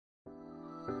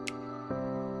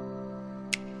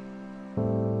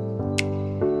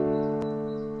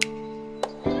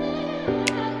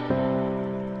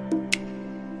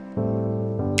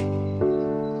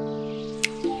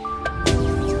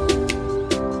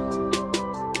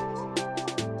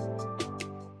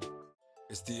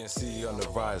It's D&C on the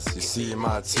rise, you see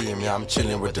my team, yeah I'm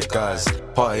chilling with the guys.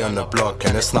 Party on the block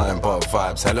and it's nothing but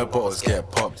vibes. Hella bottles get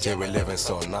popped, yeah we're living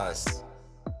so nice.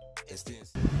 It's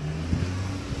D&C.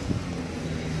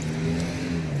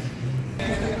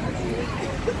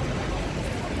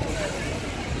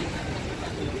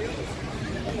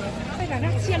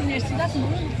 Ragazzi all'università sono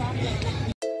venuti qua.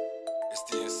 It's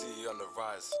D&C on the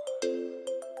rise.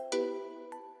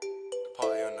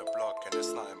 Party on the block and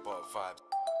it's nothing but vibes.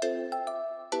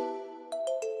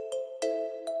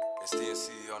 It's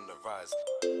D&C on the rise.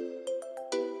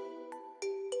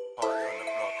 Party on the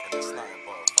block and it's nothing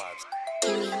but vibes.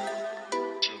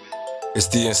 It's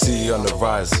D&C on the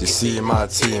rise, you see my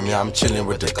team, yeah I'm chilling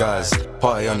with the guys.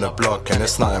 Party on the block and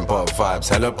it's nothing but vibes.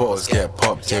 Hella bottles get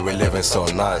popped, yeah we're living so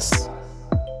nice.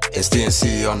 It's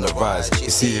D&C on the rise, you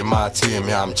see my team,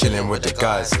 yeah I'm chilling with the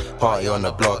guys. Party on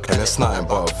the block and it's nothing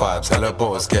but vibes. Hella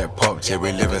bottles get popped, yeah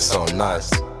we're living so nice.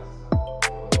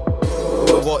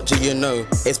 But what do you know?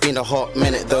 It's been a hot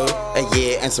minute though, a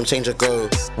year and some change ago.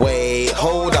 Wait,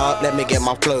 hold up, let me get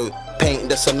my flow. Paint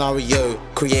the scenario,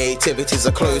 creativity's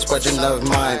a close brethren of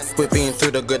mine. We've been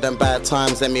through the good and bad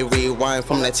times, let me rewind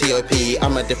from the T.O.P.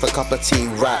 I'm a different cup of tea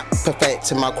rap,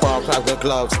 perfecting my craft like with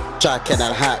gloves, jacket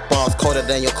and hat, bars colder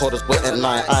than your coldest winter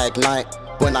night. I ignite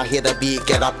when I hear the beat,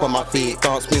 get up on my feet,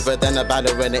 dance smoother than a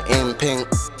ballerina in pink.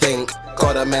 Think,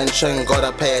 gotta mention,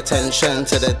 gotta pay attention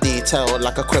to the detail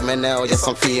like a criminal. Yes,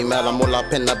 I'm female, I'm all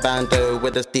up in the bando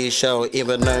with a D-shell,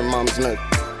 even though mums know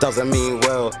doesn't mean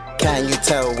well. Can you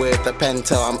tell with the pen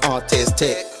tell I'm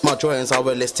artistic? My drawings are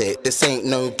realistic, this ain't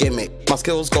no gimmick. My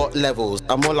skills got levels,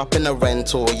 I'm all up in the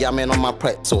rental, yamming on my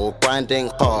pretzel, grinding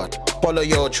hard. Follow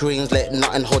your dreams, let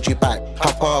nothing hold you back.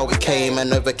 How far we came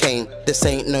and overcame, this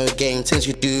ain't no game. Things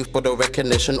you do for the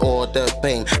recognition or the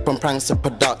fame. From pranks to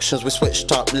productions, we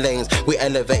switched up lanes. We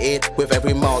elevated with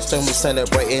every milestone we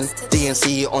celebrating.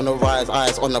 D&C on the rise,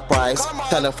 eyes on the prize.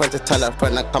 Tell a friend to tell a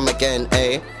friend and come again,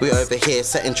 eh? We over here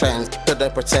setting trends, so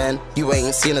don't pretend you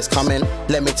ain't seen us coming.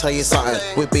 Let me tell you something,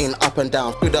 we've been up and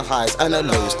down through the highs and the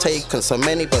lows, taken so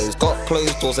many blows, got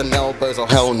closed doors and elbows, oh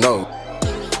hell no.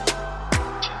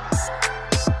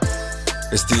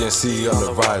 It's D&C on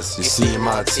the rise, you see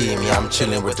my team, yeah I'm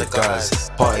chilling with the guys.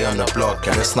 Party on the block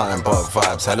and it's nothing but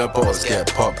vibes. Hella bottles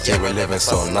get popped, yeah we're living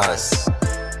so nice.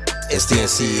 It's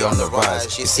D&C on the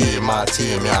rise, you see my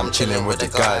team, yeah I'm chilling with the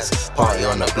guys. Party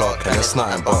on the block and it's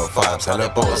nothing but vibes. Hella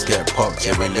bottles get popped,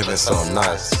 yeah we're living so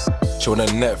nice. She wanna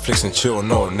Netflix and chill,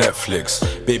 no Netflix.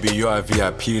 Baby, you're a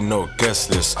VIP, no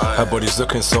guest list. Her body's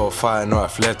looking so fine, no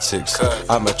athletics.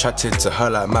 I'm attracted to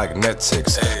her like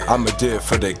magnetics. I'ma do it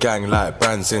for the gang like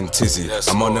Brands and Tizzy.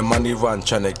 I'm on the money run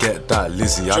trying to get that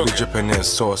Lizzie. I'll be dripping in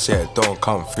sauce, yeah, don't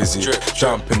come fizzy.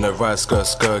 Jump in the ride,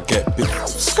 skirt, get big.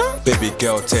 Baby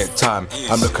girl, take time.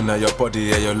 I'm looking at your body,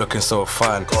 yeah, you're looking so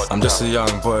fine. I'm just a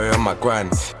young boy on my grind.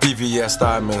 BVS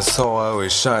diamonds, so I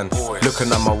always shine.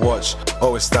 Looking at my watch,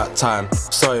 oh it's that time.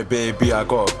 Sorry baby, I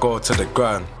gotta go to the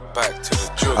grind. Back to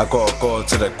the drill. I gotta go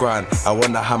to the grind. I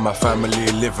wanna have my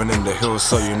family living in the hills,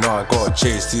 so you know I gotta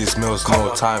chase these meals.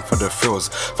 No time for the thrills,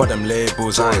 for them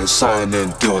labels, I ain't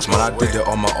signing deals. Man, I did it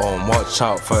on my own. Watch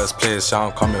out, first place, yeah,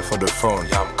 I'm coming for the throne.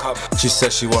 Yeah, I'm coming. She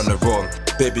said she wanna roam.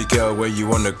 Baby girl, where you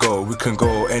wanna go? We can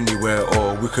go anywhere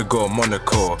or we could go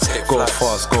Monaco. Go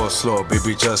fast, go slow,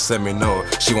 baby, just let me know.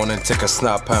 She wanna take a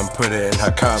snap and put it in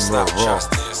her camera roll.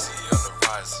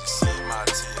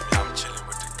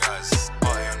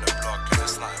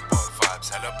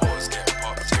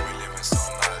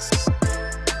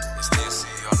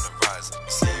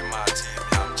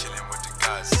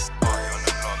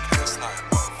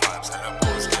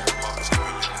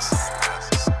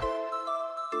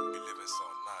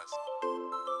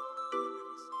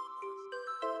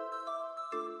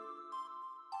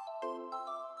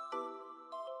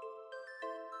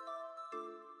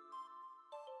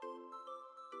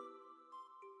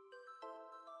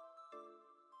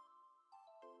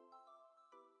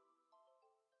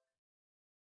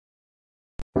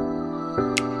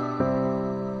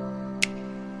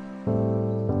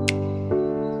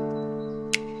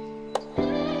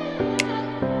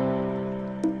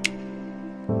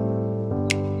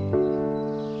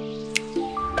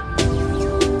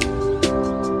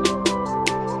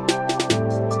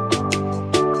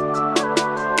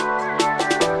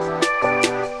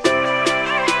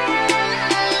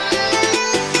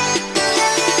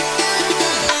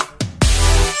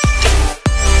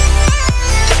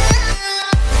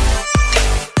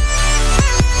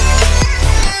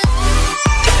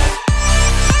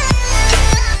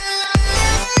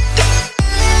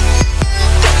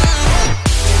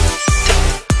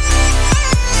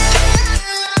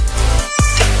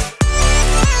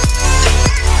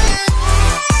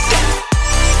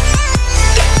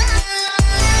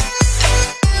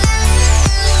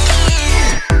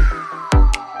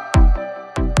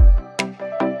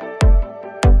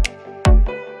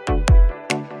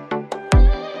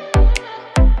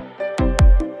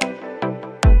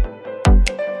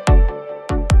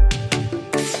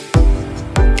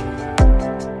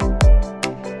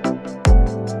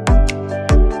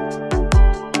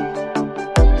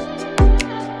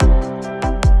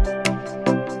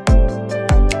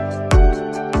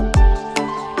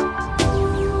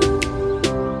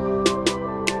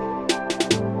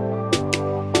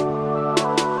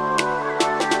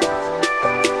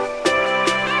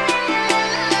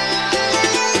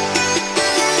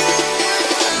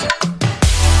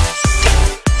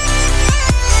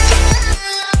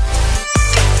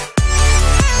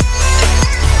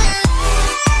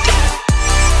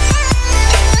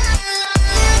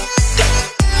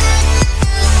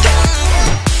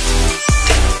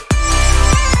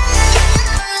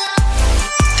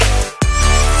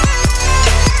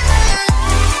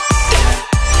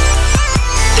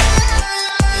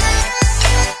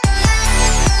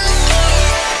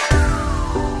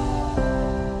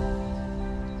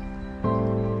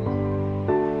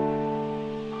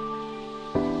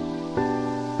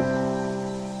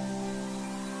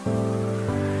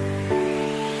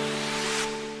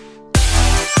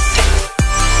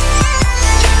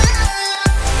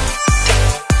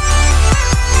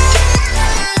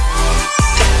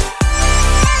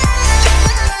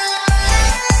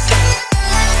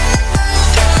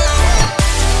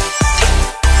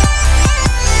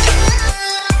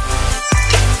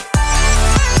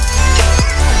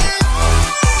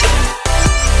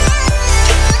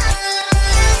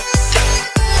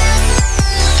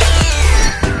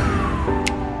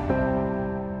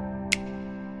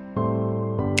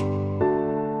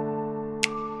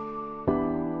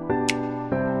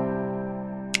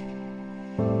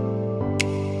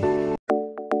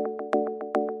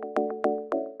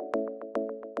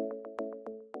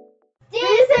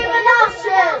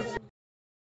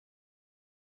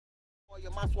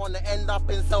 wanna end up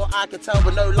in so I can tell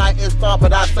with no light is dark,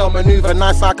 but I still maneuver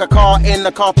nice like a car in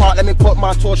the car park. Let me put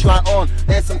my torchlight on.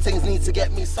 There's some things need to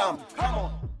get me some. Come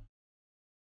on.